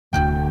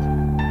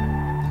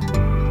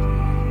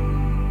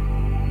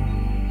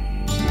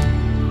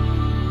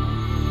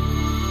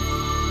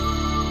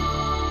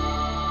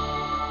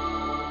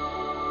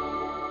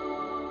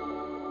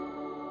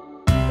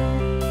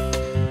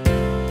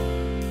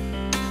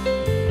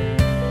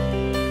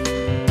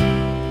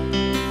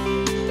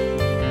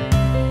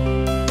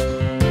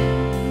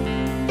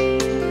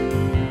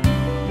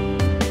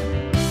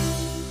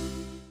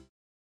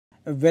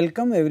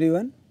Welcome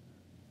everyone.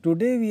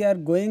 Today we are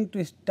going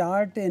to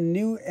start a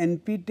new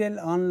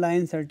NPTEL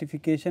online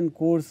certification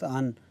course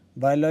on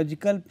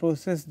biological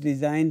process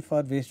design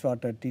for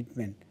wastewater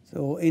treatment.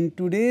 So, in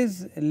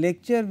today's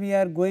lecture we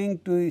are going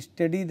to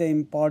study the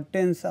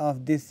importance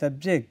of this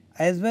subject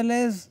as well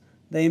as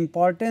the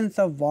importance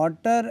of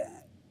water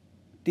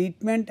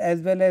treatment as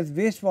well as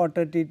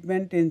wastewater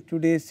treatment in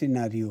today's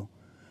scenario.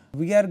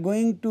 We are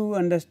going to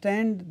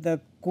understand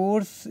the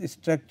course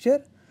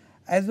structure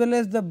as well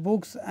as the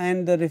books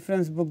and the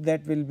reference book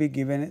that will be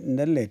given in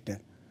the later.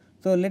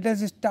 So, let us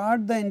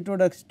start the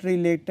introductory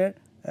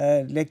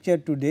lecture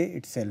today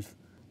itself.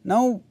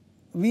 Now,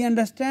 we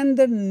understand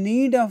the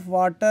need of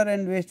water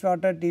and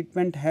wastewater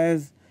treatment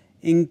has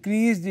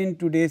increased in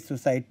today's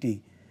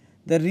society.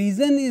 The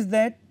reason is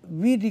that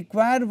we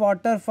require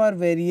water for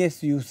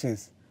various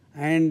uses,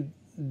 and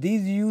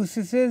these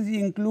uses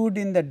include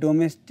in the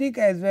domestic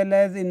as well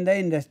as in the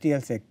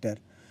industrial sector.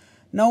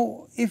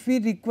 Now, if we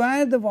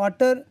require the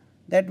water,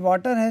 that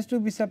water has to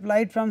be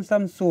supplied from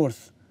some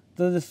source.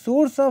 So, the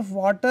source of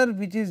water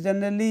which is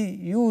generally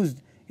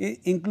used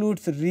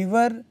includes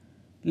river,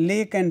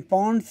 lake and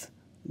ponds,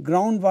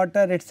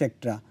 groundwater,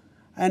 etc.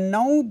 And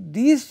now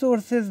these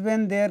sources,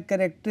 when their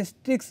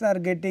characteristics are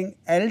getting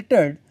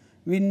altered,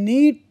 we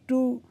need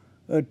to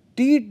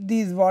treat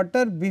these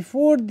water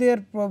before their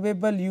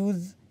probable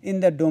use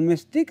in the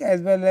domestic as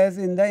well as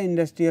in the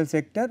industrial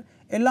sector,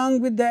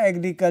 along with the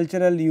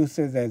agricultural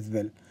uses as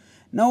well.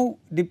 Now,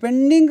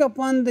 depending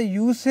upon the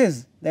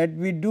uses that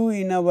we do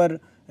in our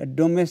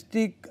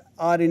domestic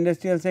or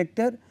industrial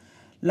sector,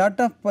 lot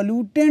of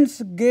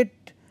pollutants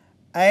get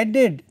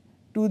added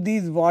to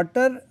these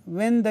water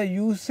when the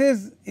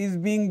usage is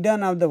being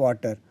done of the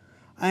water,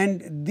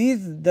 and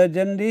the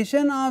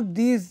generation of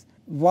these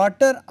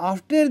water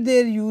after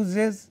their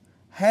uses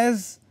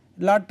has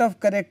lot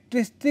of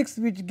characteristics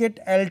which get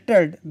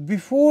altered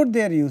before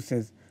their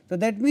usage. So,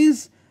 that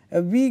means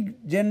we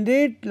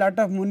generate lot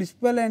of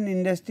municipal and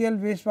industrial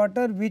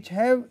wastewater which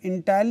have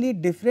entirely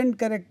different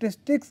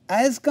characteristics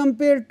as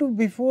compared to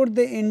before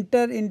they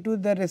enter into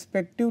the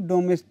respective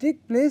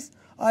domestic place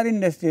or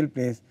industrial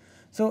place.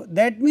 So,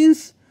 that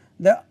means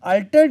the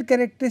altered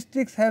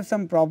characteristics have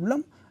some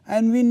problem,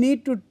 and we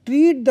need to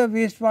treat the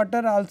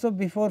wastewater also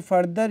before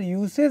further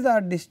uses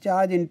are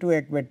discharged into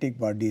aquatic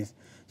bodies.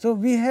 So,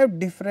 we have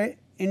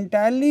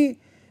entirely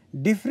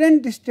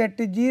different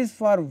strategies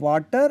for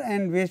water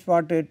and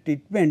wastewater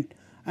treatment,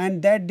 and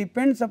that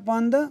depends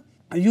upon the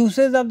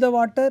usage of the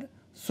water,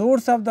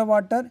 source of the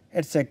water,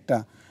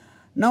 etc.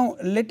 Now,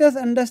 let us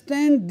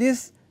understand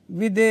this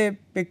with a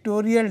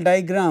pictorial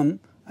diagram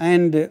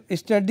and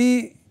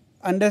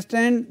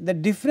understand the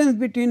difference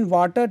between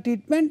water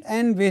treatment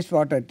and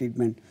wastewater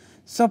treatment.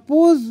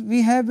 Suppose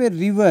we have a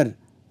river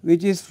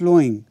which is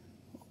flowing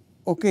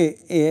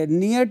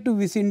near to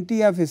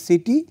vicinity of a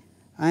city,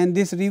 and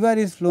this river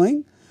is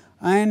flowing,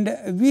 and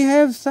we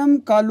have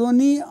some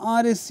colony or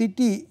a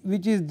city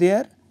which is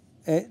there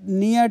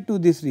near to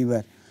this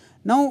river.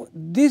 Now,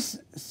 this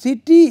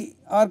city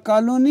or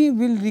colony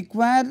will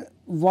require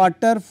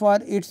water for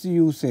its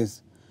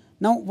uses.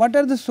 Now, what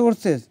are the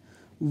sources?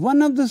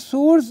 One of the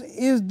source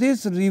is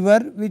this river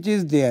which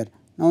is there.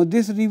 Now,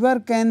 this river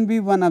can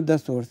be one of the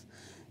source.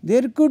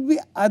 There could be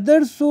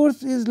other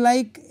source is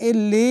like a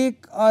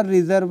lake or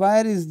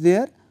reservoir is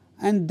there,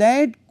 and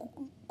that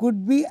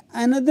could be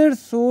another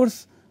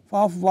source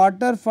of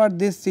water for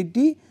this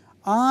city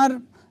or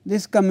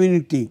this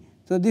community.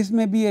 So, this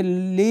may be a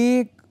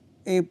lake,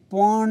 a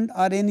pond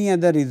or any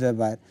other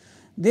reservoir.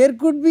 There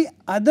could be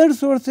other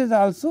sources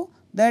also,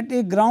 that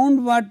a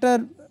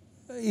groundwater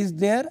is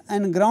there,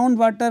 and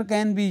groundwater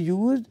can be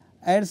used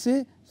as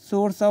a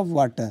source of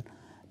water.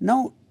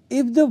 Now,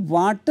 if the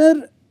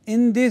water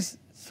in these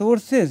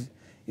sources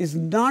is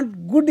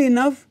not good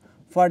enough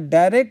for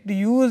direct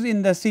use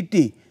in the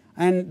city,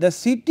 and the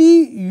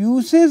city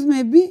uses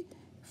may be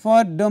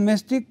for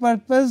domestic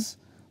purpose,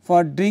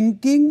 for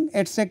drinking,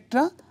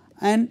 etc.,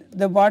 and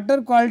the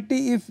water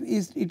quality, if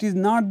it is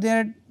not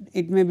there,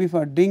 it may be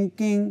for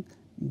drinking,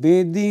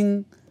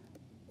 bathing,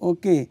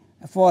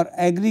 for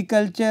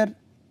agriculture,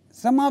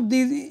 some of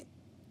these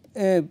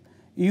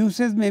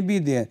uses may be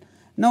there.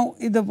 Now,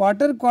 if the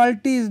water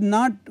quality is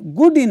not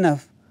good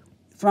enough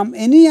from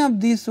any of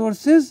these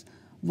sources,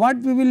 what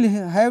we will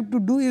have to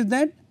do is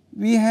that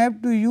we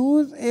have to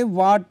use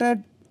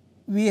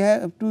we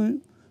have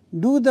to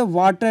do the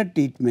water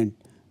treatment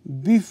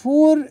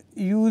before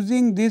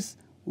using this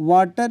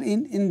water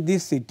in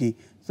this city.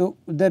 So,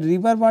 the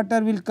river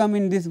water will come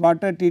in this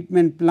water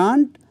treatment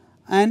plant,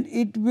 and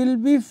it will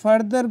be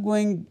further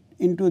going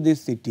into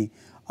this city,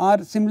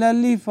 or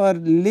similarly for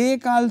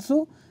lake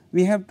also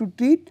we have to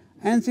treat,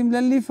 and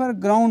similarly for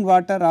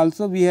groundwater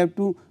also we have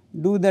to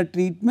do the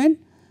treatment.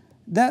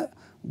 The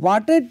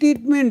water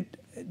treatment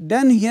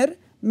done here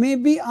may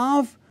be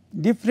of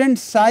different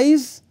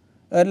size,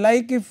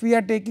 like if we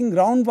are taking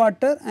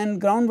groundwater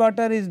and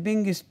groundwater is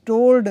being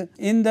stored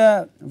in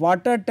the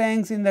water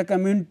tanks in the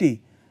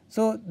community.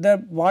 So,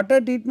 the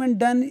water treatment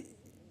done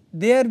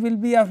there will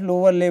be of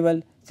lower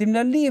level.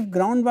 Similarly, if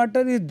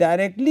groundwater is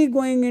directly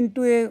going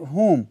into a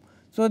home,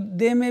 so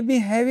they may be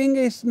having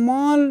a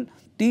small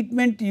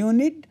treatment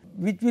unit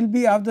which will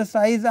be of the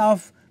size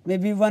of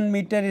maybe 1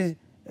 meter is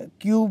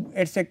cube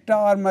etcetera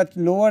or much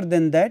lower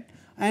than that,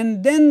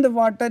 and then the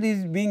water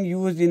is being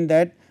used in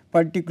that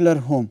particular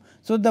home.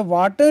 So, the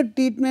water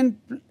treatment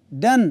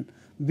done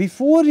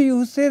before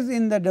usage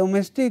in the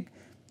domestic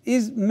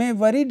is may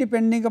vary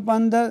depending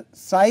upon the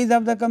size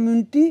of the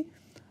community,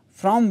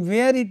 from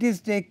where it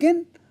is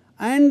taken,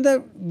 and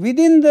the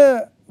within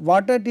the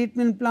water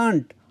treatment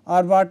plant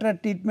or water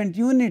treatment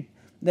unit,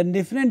 the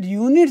different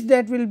units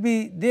that will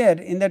be there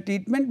in the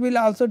treatment will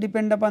also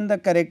depend upon the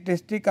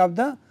characteristic of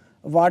the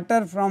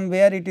water from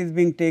where it is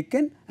being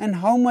taken and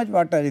how much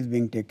water is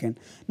being taken.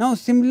 Now,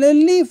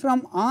 similarly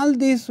from all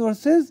these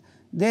sources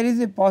there is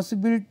a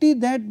possibility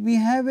that we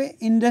have a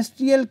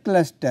industrial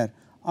cluster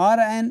or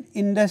an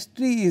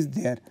industry is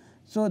there.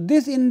 So,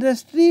 this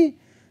industry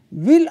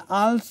will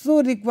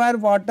also require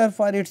water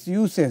for its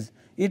uses.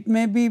 It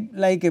may be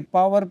like a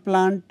power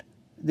plant,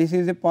 this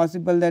is a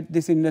possible that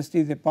this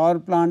industry is a power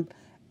plant,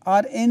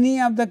 or any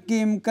of the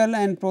chemical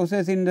and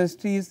process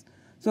industries.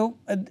 So,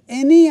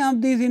 any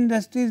of these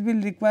industries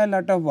will require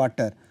lot of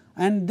water,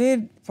 and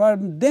they for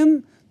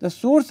them the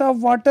source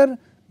of water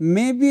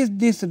may be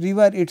this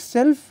river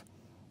itself,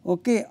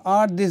 okay,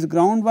 or this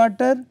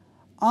groundwater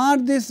or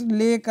this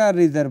lake or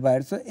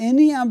reservoir. So,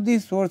 any of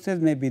these sources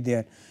may be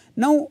there.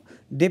 Now,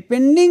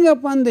 depending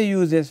upon the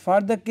uses,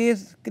 for the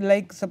case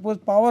like suppose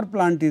power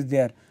plant is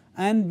there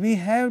and we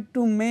have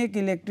to make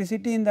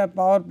electricity in the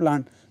power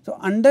plant. So,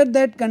 under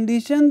that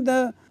condition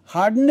the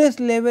hardness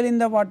level in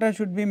the water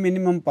should be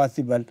minimum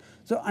possible.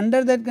 So,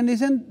 under that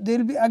condition there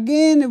will be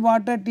again a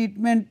water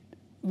treatment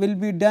will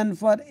be done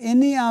for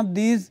any of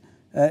these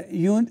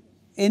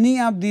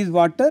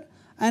water,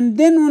 and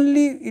then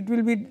only it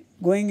will be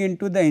going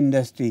into the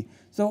industry.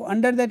 So,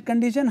 under that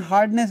condition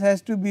hardness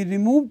has to be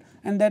removed,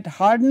 and that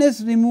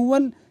hardness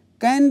removal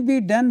can be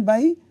done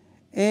by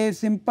a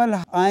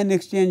simple ion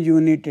exchange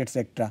unit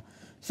etcetera.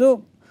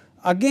 So,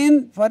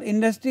 again for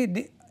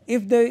industry,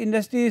 if the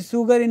industry is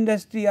sugar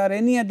industry or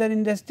any other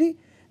industry,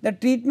 the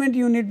treatment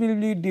unit will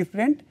be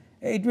different.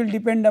 It will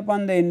depend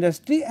upon the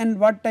industry and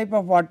what type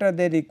of water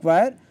they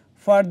require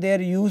for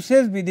their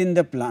uses within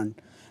the plant.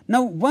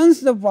 Now,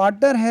 once the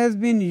water has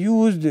been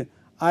used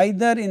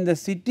either in the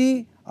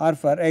city or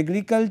for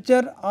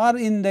agriculture or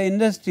in the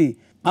industry,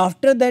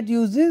 after that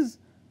uses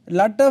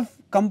lot of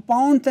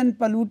compounds and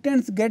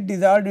pollutants get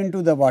dissolved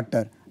into the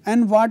water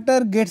and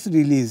water gets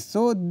released.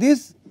 So,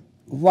 this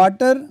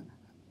water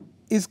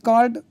is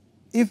called,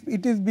 if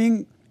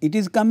it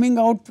is coming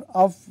out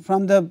of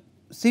from the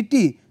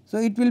city, so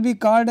it will be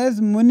called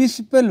as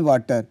municipal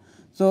water.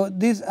 So,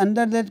 this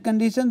under that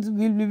conditions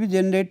we will be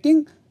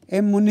generating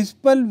a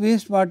municipal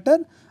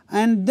wastewater,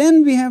 and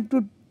then we have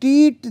to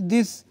treat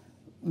this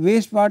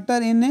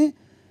wastewater in a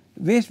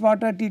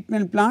wastewater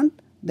treatment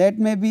plant, that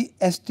may be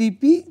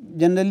STP,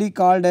 generally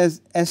called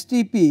as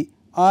STP,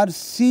 or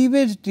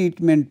sewage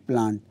treatment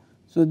plant.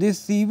 So, this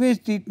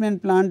sewage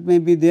treatment plant may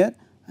be there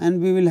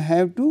and we will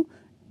have to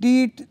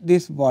treat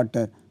this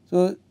water.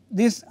 So,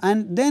 this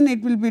and then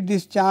it will be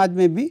discharged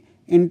maybe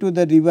into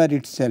the river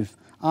itself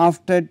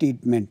after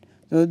treatment.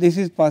 So, this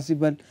is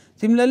possible.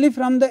 Similarly,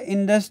 from the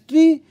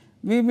industry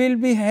we will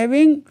be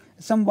having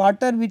some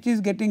water which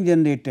is getting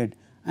generated,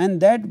 and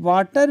that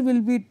water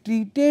will be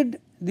treated.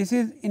 This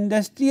is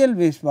industrial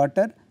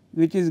wastewater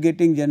which is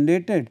getting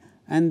generated,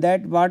 and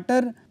that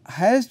water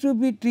has to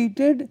be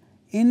treated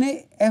in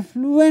a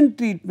effluent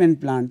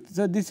treatment plant.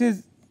 So, this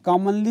is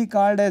commonly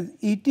called as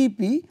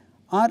ETP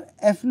or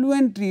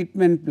effluent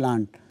treatment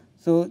plant.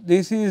 So,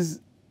 this is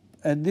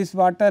this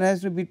water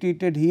has to be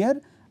treated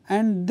here,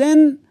 and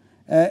then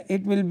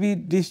it will be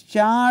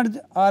discharged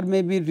or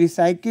may be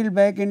recycled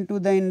back into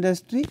the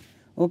industry.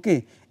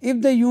 Okay.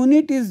 If the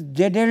unit is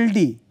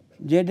ZLD,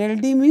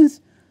 ZLD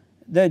means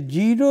the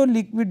zero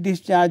liquid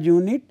discharge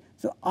unit.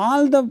 So,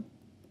 all the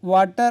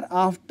water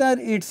after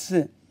its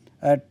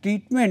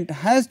treatment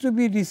has to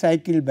be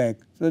recycled back.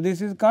 So,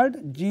 this is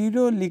called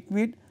zero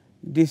liquid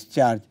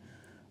discharge.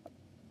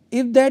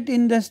 If that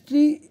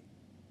industry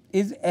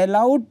is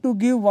allowed to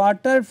give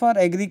water for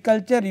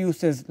agriculture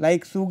uses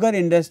like sugar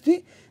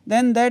industry,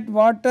 then that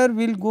water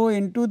will go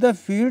into the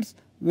fields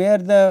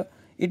where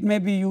it may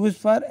be used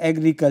for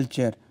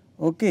agriculture.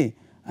 Okay.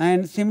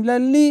 And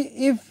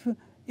similarly,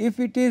 if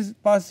it is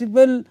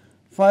possible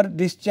for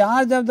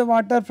discharge of the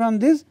water from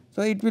this,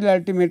 so it will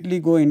ultimately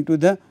go into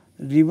the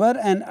river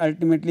and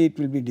ultimately it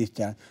will be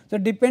discharged. So,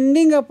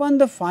 depending upon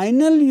the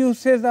final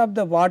usage of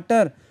the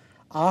water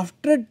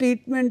after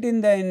treatment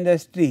in the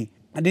industry,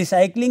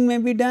 recycling may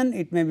be done,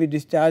 it may be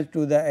discharged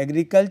to the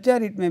agriculture,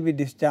 it may be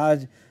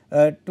discharged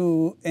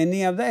to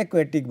any of the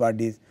aquatic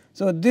bodies.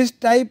 So, this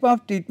type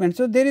of treatment.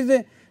 So, there is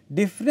a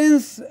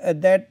difference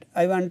that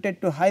I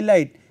wanted to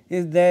highlight,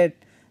 is that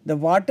the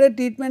water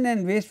treatment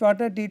and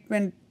wastewater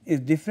treatment is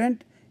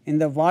different. In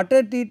the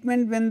water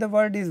treatment, when the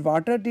word is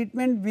water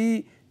treatment,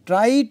 we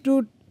try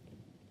to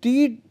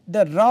treat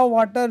the raw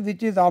water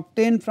which is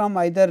obtained from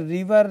either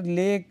river,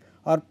 lake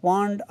or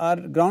pond or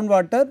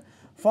groundwater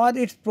for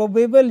its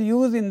probable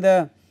use in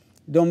the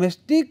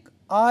domestic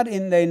or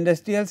in the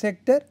industrial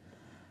sector.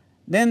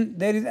 Then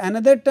there is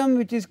another term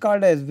which is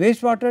called as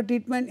wastewater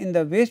treatment. In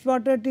the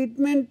wastewater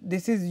treatment,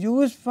 this is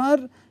used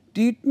for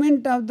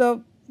treatment of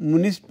the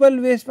municipal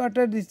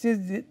wastewater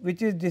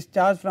which is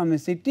discharged from a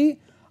city,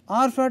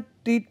 or for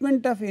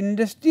treatment of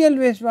industrial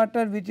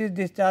wastewater which is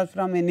discharged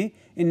from any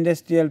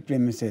industrial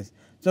premises.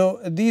 So,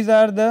 these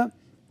are the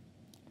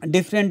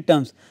different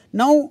terms.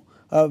 Now,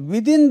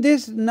 within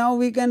this, now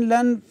we can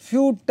learn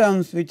few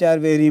terms which are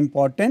very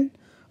important,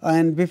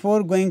 and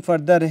before going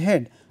further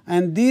ahead,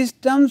 and these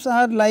terms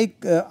are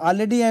like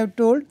already I have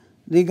told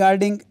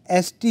regarding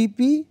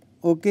STP.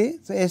 Okay.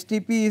 So,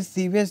 STP is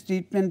sewage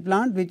treatment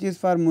plant which is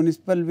for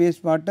municipal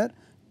wastewater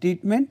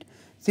treatment.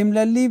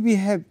 Similarly, we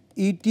have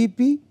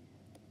ETP.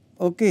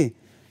 Okay.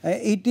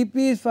 ETP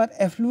is for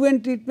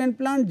effluent treatment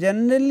plant,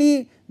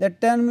 generally the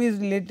term is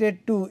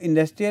related to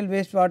industrial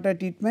wastewater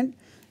treatment.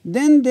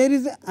 Then there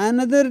is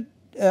another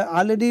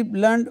already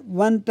learned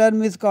one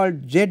term is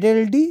called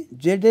ZLD.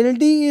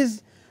 ZLD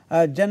is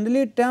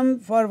generally term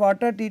for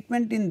water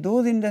treatment in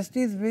those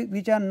industries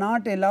which are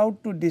not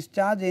allowed to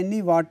discharge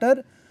any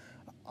water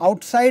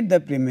outside the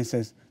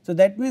premises. So,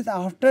 that means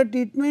after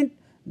treatment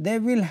they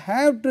will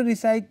have to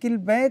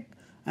recycle back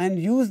and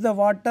use the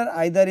water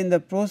either in the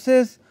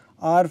process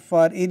or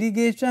for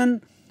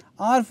irrigation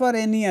or for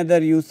any other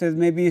uses,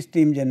 maybe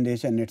steam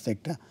generation,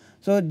 etc.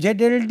 So,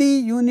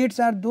 ZLD units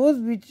are those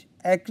which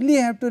actually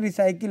have to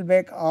recycle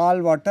back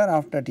all water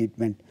after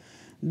treatment.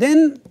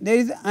 Then there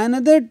is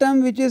another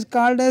term which is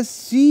called as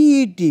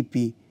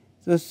CETP.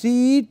 So,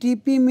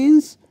 CETP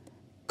means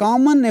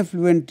common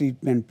effluent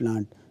treatment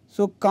plant.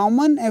 So,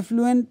 common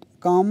effluent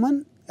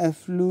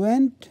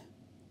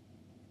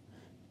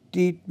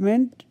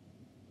treatment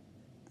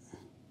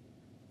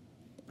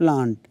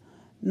plant.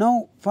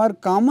 Now, for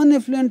common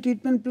effluent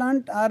treatment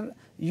plant are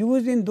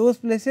used in those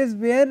places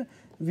where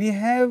we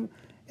have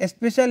a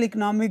special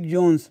economic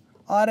zones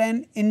or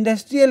an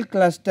industrial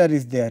cluster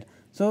is there.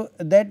 So,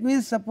 that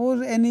means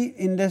suppose any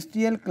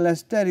industrial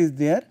cluster is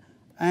there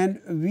and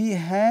we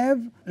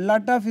have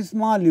lot of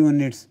small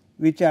units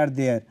which are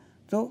there.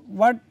 So,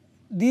 what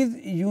these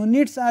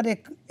units are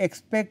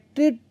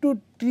expected to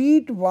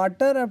treat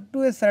water up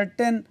to a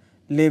certain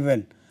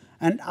level,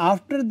 and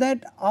after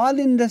that all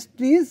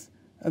industries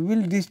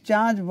will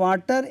discharge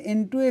water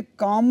into a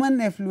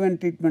common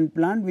effluent treatment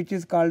plant which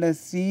is called as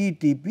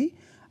CETP,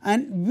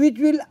 and which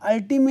will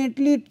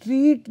ultimately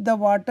treat the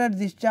water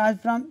discharged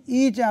from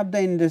each of the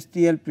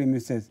industrial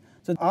premises.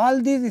 So,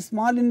 all these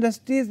small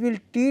industries will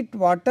treat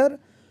water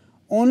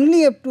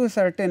only up to a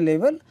certain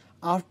level.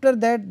 After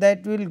that,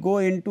 that will go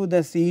into the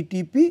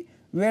CETP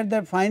where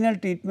the final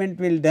treatment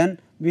will done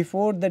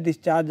before the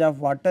discharge of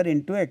water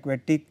into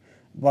aquatic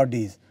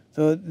bodies.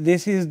 So,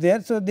 this is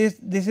there. So, this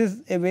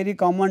is a very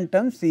common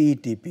term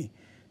CETP.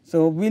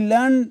 So, we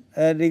learned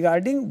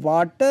regarding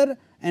water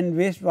and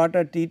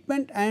wastewater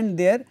treatment and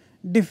their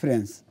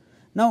difference.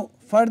 Now,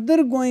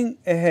 further going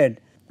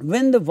ahead,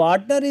 when the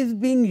water is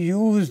being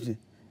used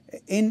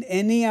in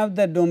any of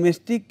the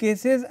domestic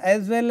cases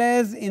as well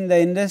as in the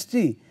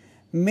industry,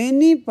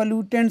 many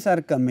pollutants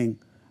are coming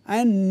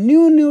and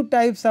new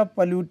types of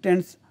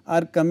pollutants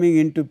are coming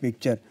into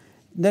picture.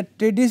 The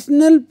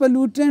traditional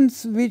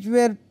pollutants which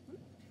were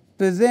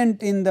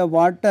present in the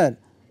water,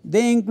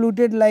 they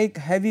included like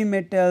heavy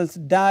metals,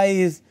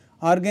 dyes,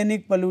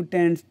 organic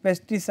pollutants,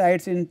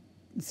 pesticides,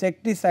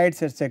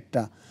 insecticides,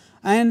 etc.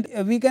 And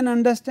we can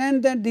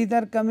understand that these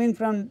are coming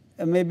from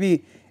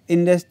maybe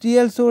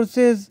industrial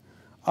sources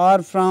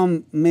or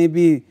from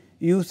maybe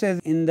uses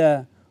in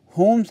the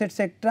homes,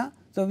 etc.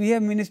 So, we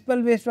have municipal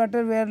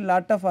wastewater where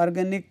lot of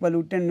organic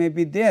pollutant may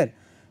be there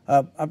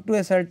up to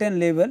a certain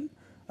level,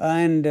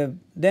 and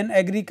then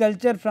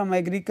agriculture, from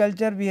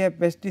agriculture we have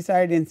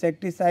pesticide,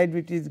 insecticide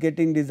which is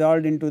getting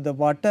dissolved into the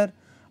water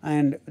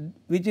and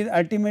which is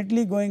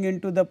ultimately going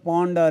into the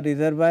pond or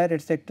reservoir,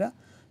 etc.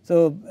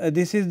 So,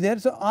 this is there.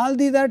 So, all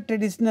these are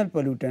traditional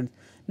pollutants.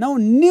 Now,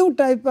 new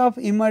type of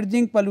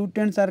emerging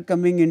pollutants are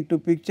coming into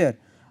picture,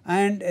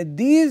 and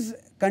these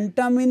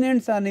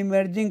contaminants or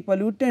emerging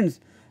pollutants,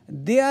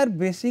 they are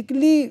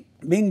basically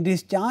being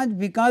discharged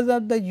because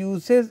of the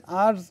uses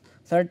or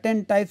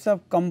certain types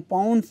of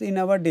compounds in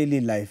our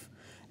daily life.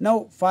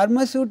 Now,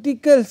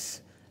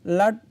 pharmaceuticals,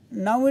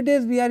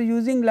 nowadays we are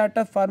using lot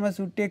of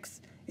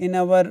pharmaceutics in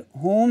our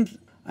homes,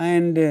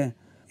 and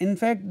in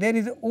fact, there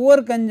is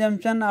over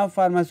consumption of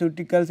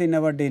pharmaceuticals in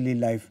our daily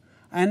life,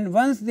 and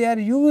once they are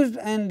used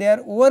and they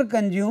are over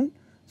consumed,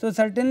 so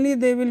certainly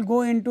they will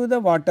go into the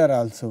water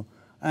also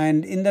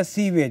and in the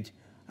sewage.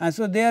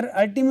 So, they are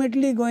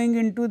ultimately going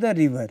into the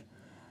river.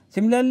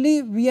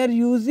 Similarly, we are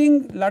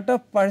using lot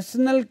of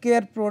personal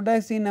care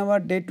products in our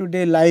day to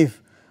day life,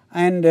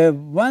 and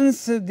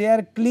once they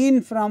are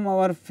clean from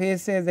our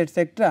faces,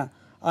 etc.,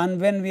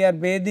 and when we are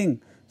bathing,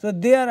 so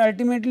they are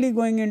ultimately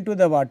going into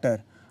the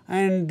water,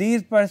 and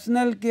these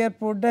personal care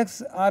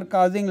products are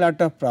causing lot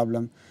of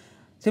problem.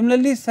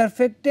 Similarly,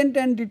 surfactant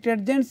and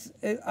detergents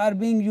are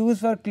being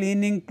used for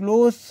cleaning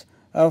clothes,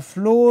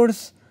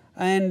 floors,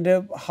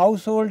 and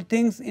household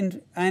things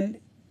and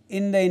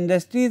in the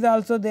industries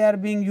also they are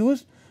being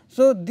used.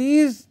 So,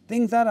 these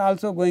things are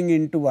also going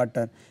into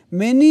water.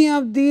 Many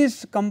of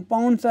these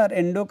compounds are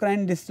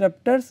endocrine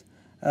disruptors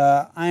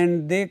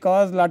and they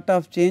cause lot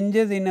of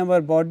changes in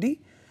our body,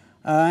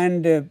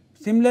 and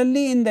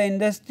similarly in the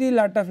industry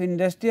lot of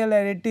industrial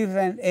additives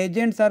and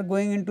agents are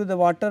going into the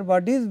water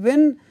bodies.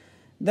 When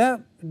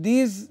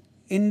these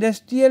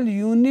industrial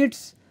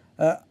units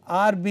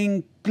are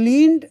being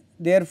cleaned,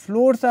 their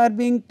floors are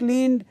being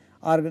cleaned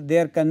or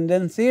their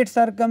condensates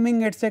are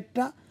coming,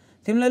 etc.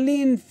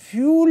 Similarly, in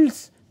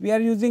fuels we are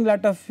using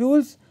lot of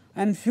fuels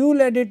and fuel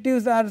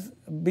additives are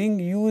being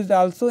used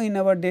also in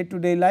our day to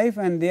day life,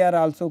 and they are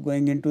also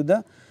going into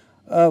the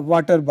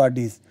water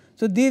bodies.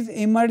 So, these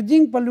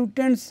emerging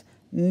pollutants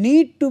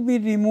need to be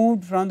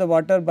removed from the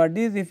water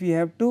bodies if we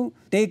have to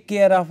take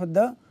care of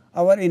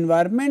our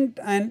environment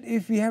and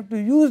if we have to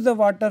use the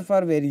water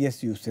for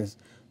various uses.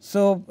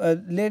 So,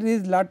 there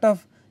is lot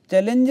of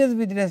challenges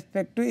with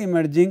respect to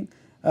emerging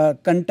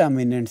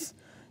contaminants.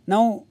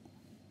 Now,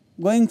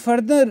 going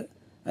further,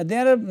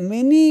 there are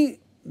many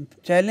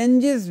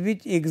challenges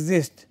which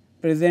exist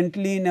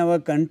presently in our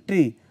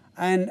country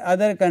and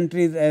other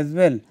countries as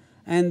well,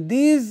 and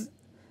these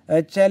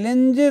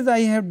challenges I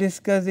have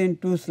discussed in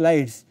 2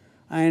 slides,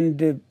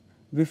 and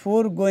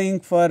before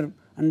going for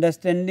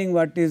understanding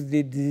what is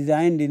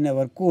designed in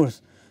our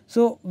course.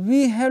 So,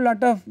 we have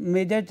lot of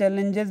major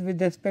challenges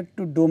with respect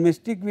to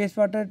domestic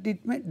wastewater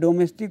treatment,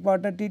 domestic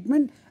water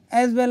treatment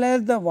as well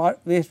as the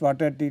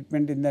wastewater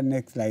treatment in the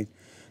next slide.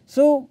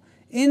 So,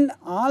 in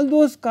all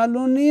those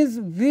colonies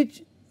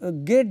which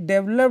get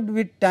developed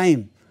with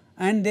time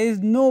and there is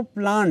no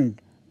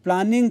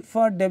planning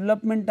for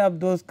development of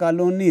those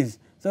colonies.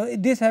 So,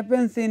 this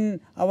happens in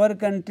our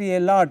country a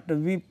lot.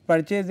 We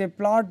purchase a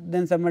plot,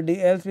 then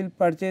somebody else will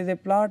purchase a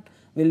plot,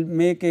 will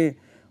make a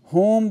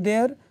home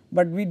there,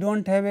 but we do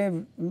not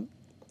have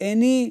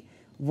any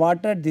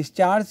water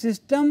discharge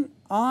system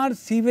or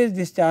sewage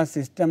discharge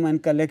system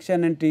and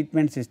collection and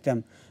treatment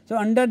system. So,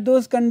 under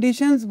those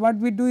conditions what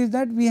we do is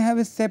that we have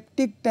a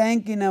septic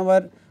tank in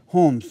our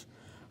homes,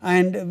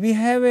 and we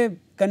have a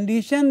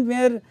condition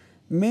where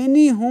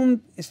many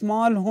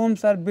small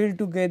homes are built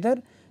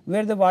together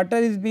where the water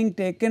is being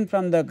taken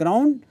from the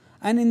ground,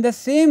 and in the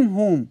same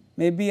home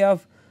maybe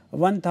of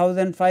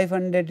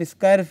 1500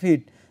 square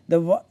feet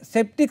the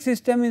septic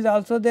system is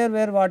also there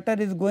where water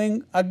is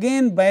going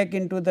again back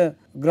into the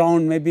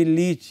ground, maybe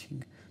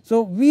leaching.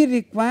 So, we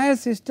require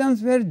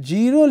systems where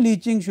zero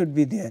leaching should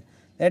be there.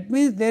 That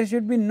means, there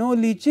should be no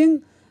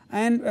leaching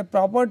and a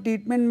proper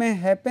treatment may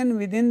happen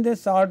within the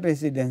short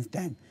residence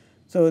time.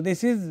 So,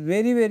 this is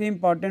very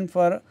important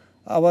for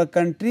our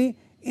country,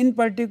 in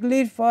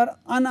particular for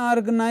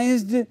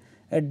unorganized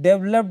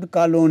developed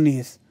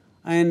colonies,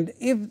 and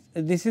if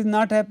this is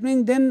not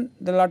happening then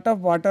the lot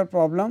of water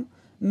problem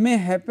may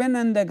happen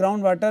and the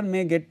groundwater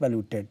may get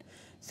polluted.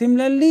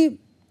 Similarly,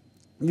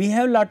 we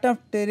have lot of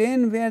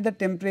terrain where the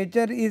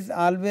temperature is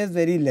always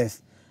very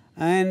less,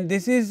 and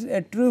this is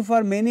true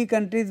for many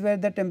countries where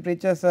the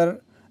temperatures are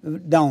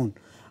down,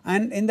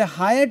 and in the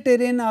higher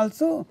terrain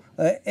also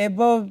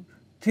above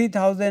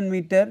 3000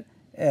 meter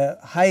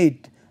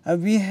height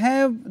we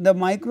have the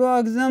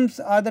microorganisms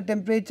or the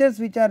temperatures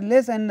which are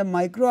less, and the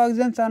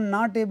microorganisms are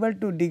not able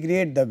to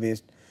degrade the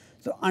waste.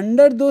 So,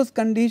 under those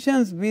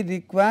conditions we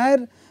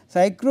require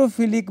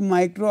psychrophilic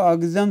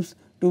microorganisms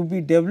to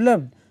be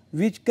developed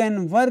which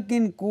can work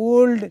in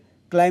cold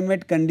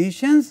climate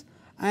conditions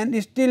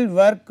and still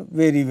work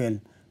very well.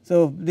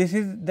 So, this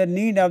is the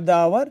need of the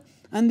hour,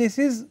 and this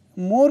is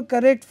more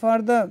correct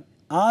for the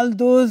all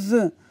those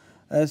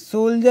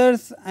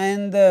soldiers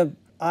and the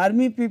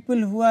army people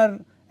who are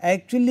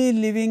actually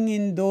living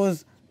in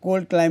those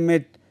cold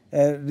climate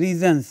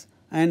regions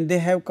and they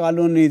have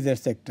colonies,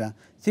 etc.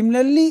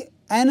 Similarly,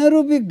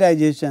 anaerobic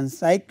digestion,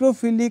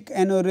 psychrophilic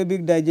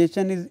anaerobic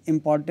digestion is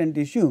important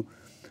issue,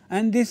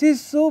 and this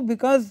is so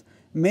because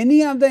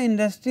many of the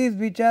industries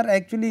which are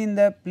actually in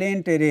the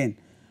plain terrain,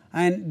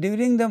 and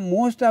during the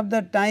most of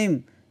the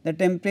time the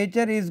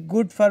temperature is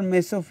good for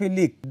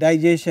mesophilic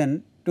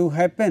digestion to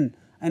happen,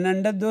 and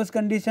under those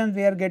conditions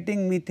we are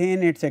getting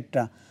methane,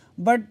 etc.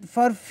 But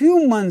for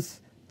few months,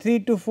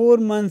 3 to 4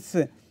 months,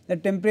 the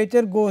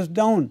temperature goes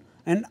down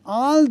and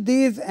all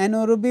these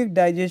anaerobic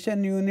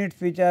digestion units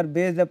which are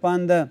based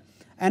upon the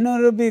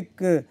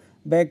anaerobic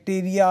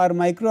bacteria or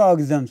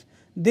microorganisms,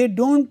 they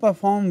do not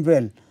perform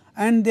well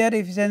and their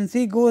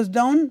efficiency goes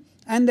down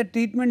and the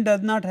treatment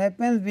does not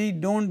happen. We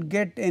do not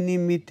get any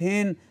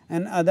methane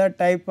and other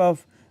type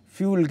of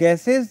fuel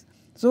gases.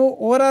 So,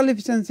 overall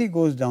efficiency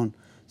goes down.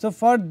 So,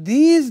 for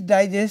these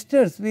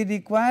digesters we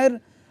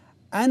require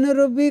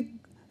anaerobic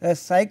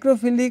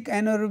psychrophilic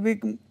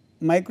anaerobic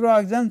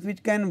microorganisms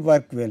which can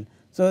work well.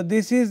 So,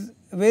 this is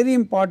very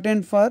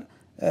important for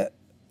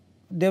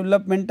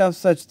development of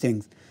such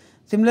things.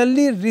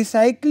 Similarly,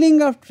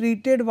 recycling of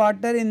treated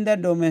water in the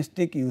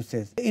domestic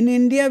uses. In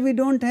India, we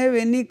do not have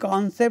any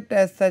concept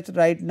as such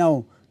right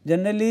now.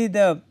 Generally,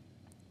 the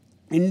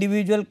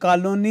individual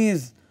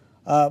colonies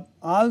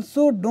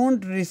also do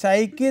not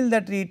recycle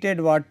the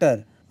treated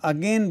water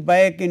again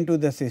back into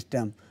the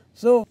system.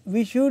 So,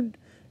 we should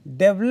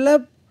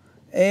develop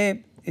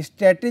a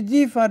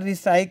strategy for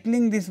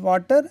recycling this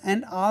water,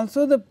 and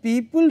also the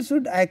people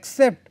should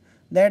accept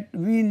that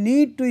we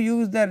need to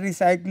use the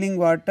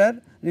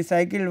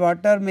recycled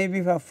water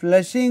maybe for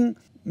flushing,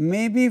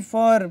 maybe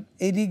for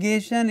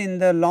irrigation in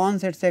the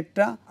lawns,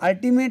 etc.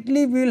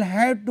 Ultimately, we will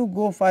have to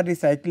go for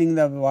recycling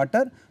the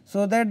water,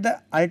 so that the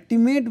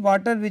ultimate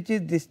water which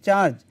is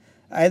discharged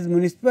as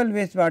municipal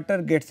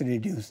wastewater gets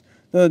reduced.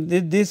 So,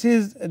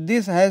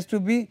 this has to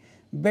be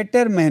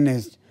better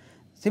managed.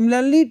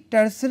 Similarly,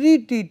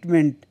 tertiary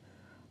treatment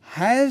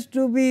has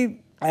to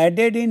be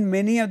added in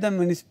many of the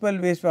municipal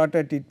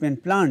wastewater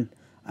treatment plant,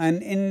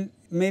 and in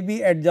maybe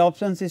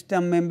adsorption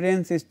system,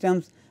 membrane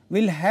systems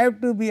will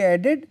have to be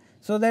added,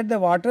 so that the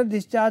water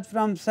discharge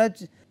from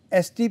such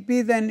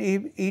STPs and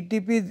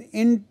ETPs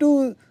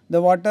into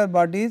the water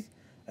bodies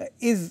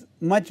is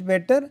much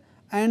better,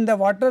 and the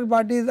water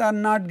bodies are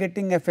not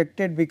getting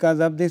affected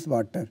because of this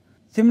water.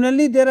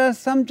 Similarly, there are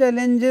some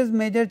challenges,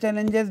 major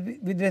challenges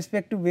with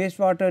respect to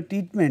wastewater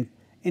treatment,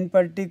 in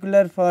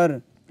particular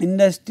for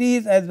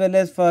industries as well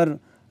as for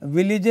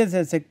villages,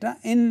 etc.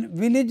 In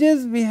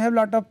villages, we have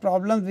lot of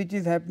problems which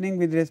is happening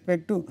with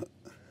respect to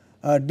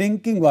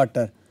drinking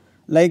water,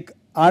 like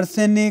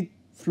arsenic,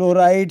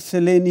 fluoride,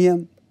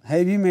 selenium,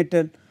 heavy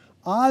metal,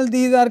 all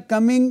these are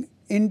coming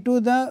into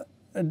the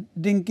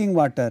drinking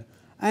water,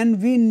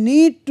 and we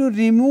need to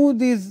remove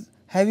these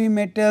heavy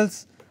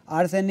metals,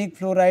 arsenic,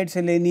 fluoride,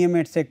 selenium,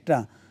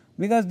 etc.,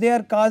 because they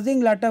are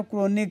causing lot of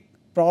chronic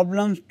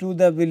problems to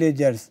the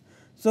villagers.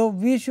 So,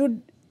 we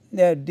should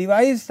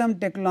devise some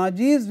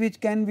technologies which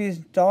can be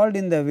installed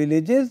in the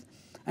villages,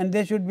 and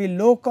they should be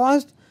low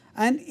cost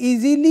and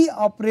easily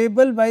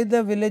operable by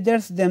the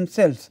villagers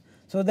themselves,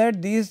 so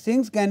that these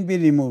things can be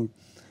removed.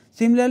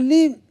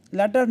 Similarly,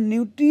 lot of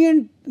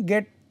nutrients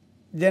get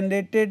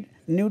generated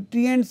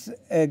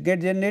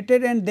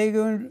and they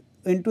go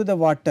into the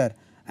water,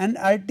 and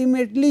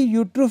ultimately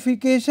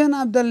eutrophication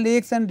of the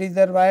lakes and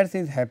reservoirs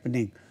is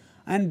happening,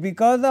 and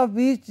because of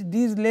which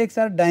these lakes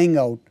are dying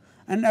out,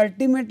 and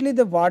ultimately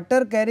the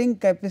water carrying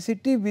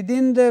capacity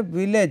within the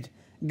village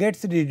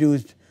gets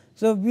reduced.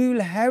 So, we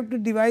will have to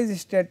devise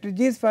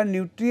strategies for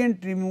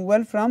nutrient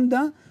removal from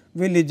the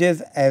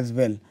villages as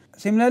well.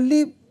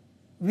 Similarly,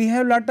 we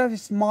have lot of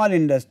small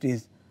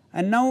industries,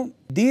 and now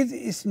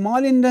these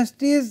small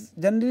industries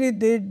generally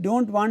they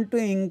do not want to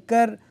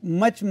incur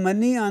much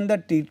money on the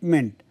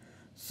treatment.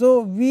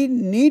 So, we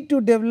need to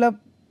develop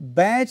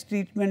batch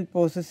treatment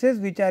processes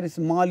which are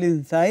small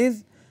in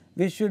size,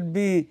 which should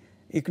be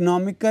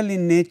economical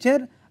in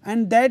nature,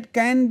 and that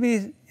can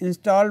be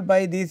installed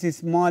by these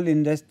small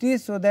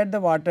industries, so that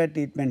the water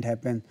treatment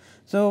happens.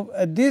 So,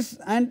 this,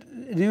 and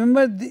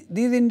remember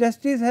these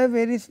industries have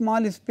very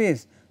small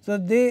space. So,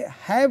 they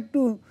have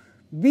to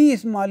be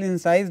small in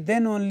size,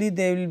 then only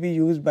they will be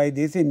used by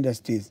these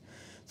industries.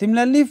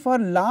 Similarly, for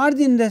large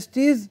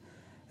industries,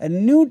 a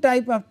new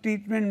type of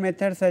treatment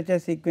methods such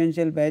as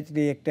sequential batch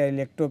reactor,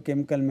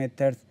 electrochemical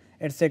methods,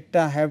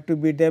 etc., have to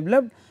be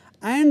developed,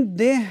 and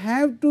they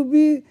have to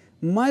be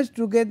merged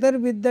together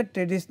with the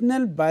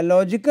traditional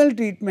biological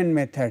treatment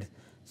methods,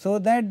 so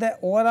that the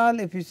overall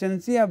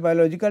efficiency of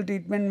biological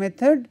treatment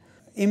method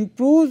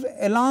improves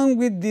along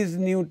with these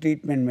new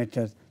treatment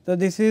methods. So,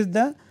 this is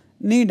the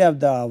need of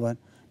the hour.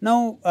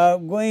 Now,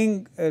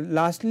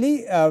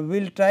 lastly, we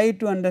will try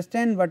to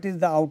understand what is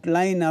the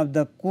outline of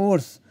the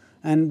course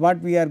and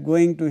what we are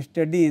going to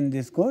study in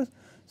this course.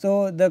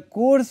 So, the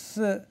course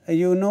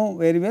you know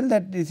very well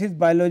that this is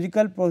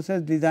biological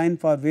process design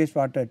for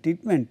wastewater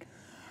treatment.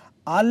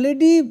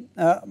 Already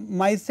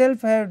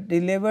myself have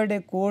delivered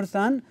a course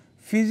on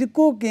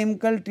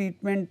physicochemical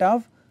treatment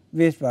of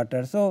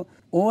wastewater. So,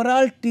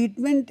 overall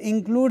treatment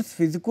includes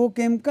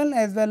physicochemical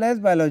as well as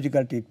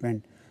biological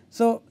treatment.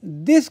 So,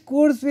 this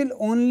course will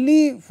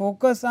only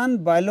focus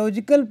on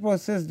biological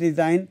process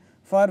design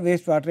for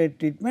wastewater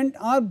treatment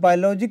or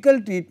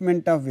biological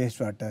treatment of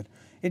wastewater.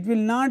 It will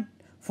not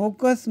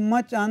focus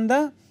much on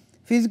the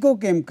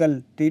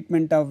physicochemical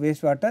treatment of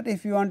wastewater.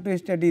 If you want to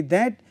study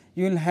that,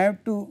 you will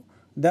have to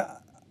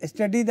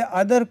study the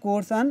other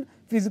course on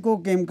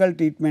physicochemical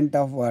treatment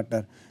of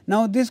water.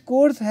 Now, this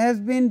course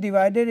has been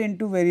divided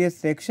into various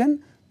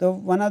sections. So,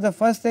 one of the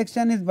first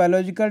section is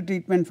biological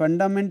treatment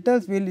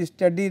fundamentals. We will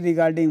study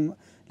regarding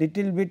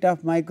little bit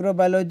of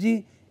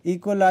microbiology,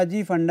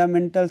 ecology,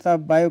 fundamentals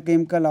of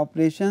biochemical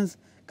operations,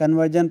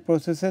 conversion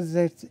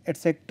processes,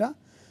 etc.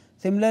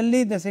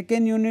 Similarly, the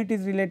second unit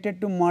is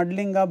related to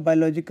modeling of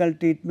biological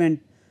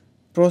treatment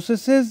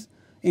processes,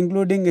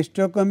 including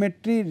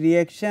stoichiometry,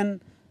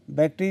 reaction,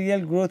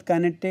 bacterial growth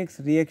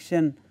kinetics,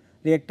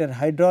 reactor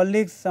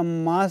hydraulics,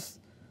 some mass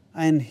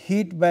and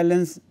heat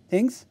balance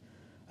things.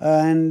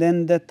 And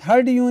then the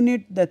third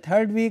unit, the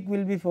third week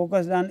will be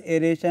focused on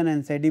aeration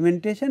and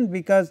sedimentation,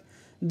 because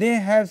they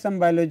have some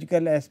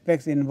biological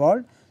aspects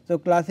involved. So,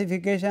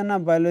 classification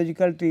of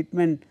biological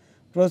treatment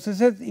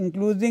processes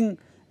including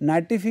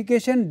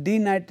nitrification,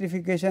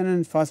 denitrification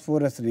and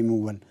phosphorus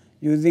removal.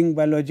 using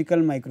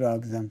biological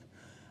microorganisms.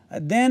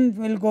 Then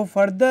we will go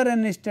further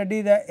and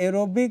study the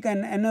aerobic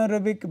and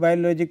anaerobic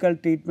biological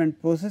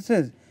treatment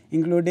processes,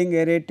 including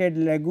aerated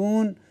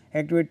lagoon,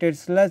 activated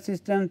sludge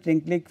system,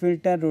 Trinklick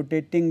filter,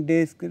 rotating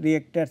disk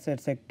reactors,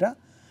 etc.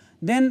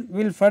 Then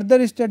we will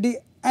further study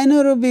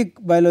anaerobic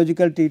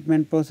biological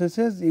treatment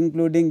processes,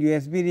 including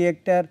USB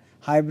reactor,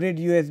 hybrid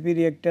USB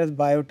reactors,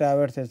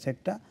 biotowers,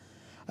 etc.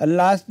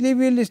 Lastly,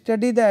 we will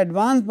study the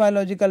advanced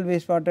biological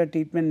wastewater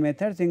treatment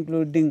methods,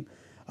 including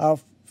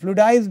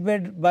fluidized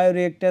bed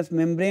bioreactors,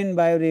 membrane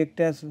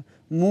bioreactors,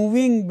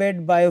 moving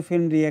bed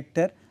biofilm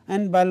reactor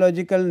and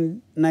biological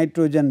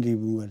nitrogen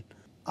removal.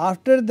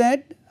 After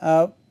that,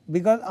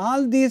 because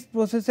all these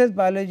processes,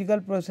 biological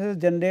processes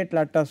generate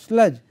lot of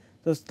sludge.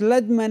 So,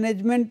 sludge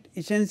management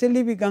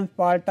essentially becomes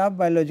part of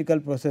biological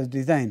process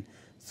design.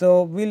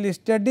 So, we will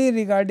study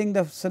regarding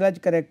the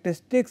sludge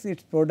characteristics,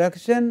 its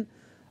production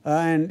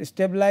and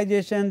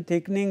stabilization,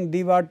 thickening,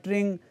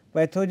 dewatering,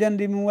 pathogen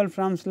removal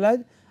from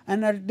sludge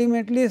and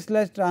ultimately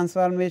sludge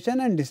transformation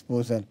and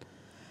disposal.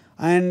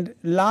 And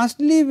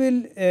lastly, we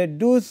will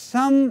do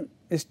some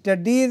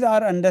studies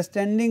or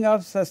understanding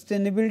of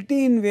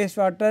sustainability in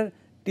wastewater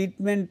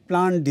treatment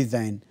plant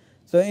design.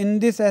 So, in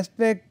this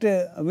aspect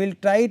we will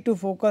try to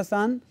focus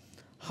on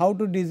how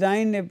to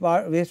design a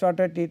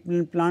wastewater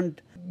treatment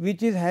plant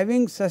which is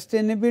having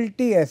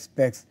sustainability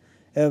aspects.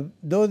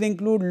 Those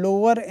include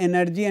lower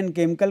energy and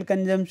chemical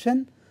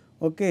consumption,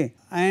 okay,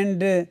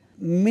 and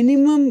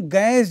minimum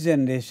gas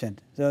generation.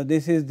 So,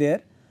 this is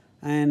there,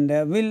 and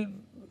we will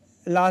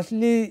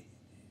lastly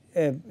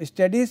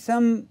study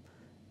some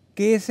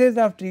cases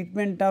of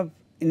treatment of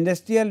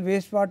industrial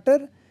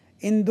wastewater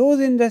in those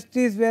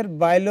industries where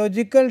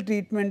biological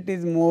treatment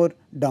is more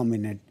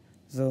dominant.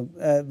 So,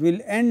 we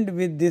will end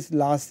with this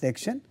last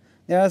section.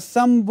 There are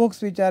some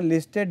books which are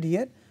listed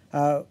here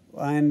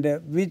and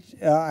which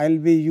I will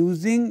be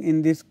using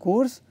in this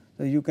course.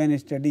 So, you can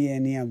study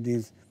any of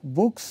these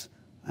books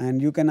and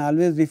you can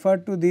always refer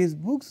to these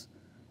books,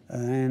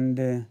 and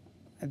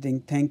I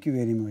think thank you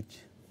very much.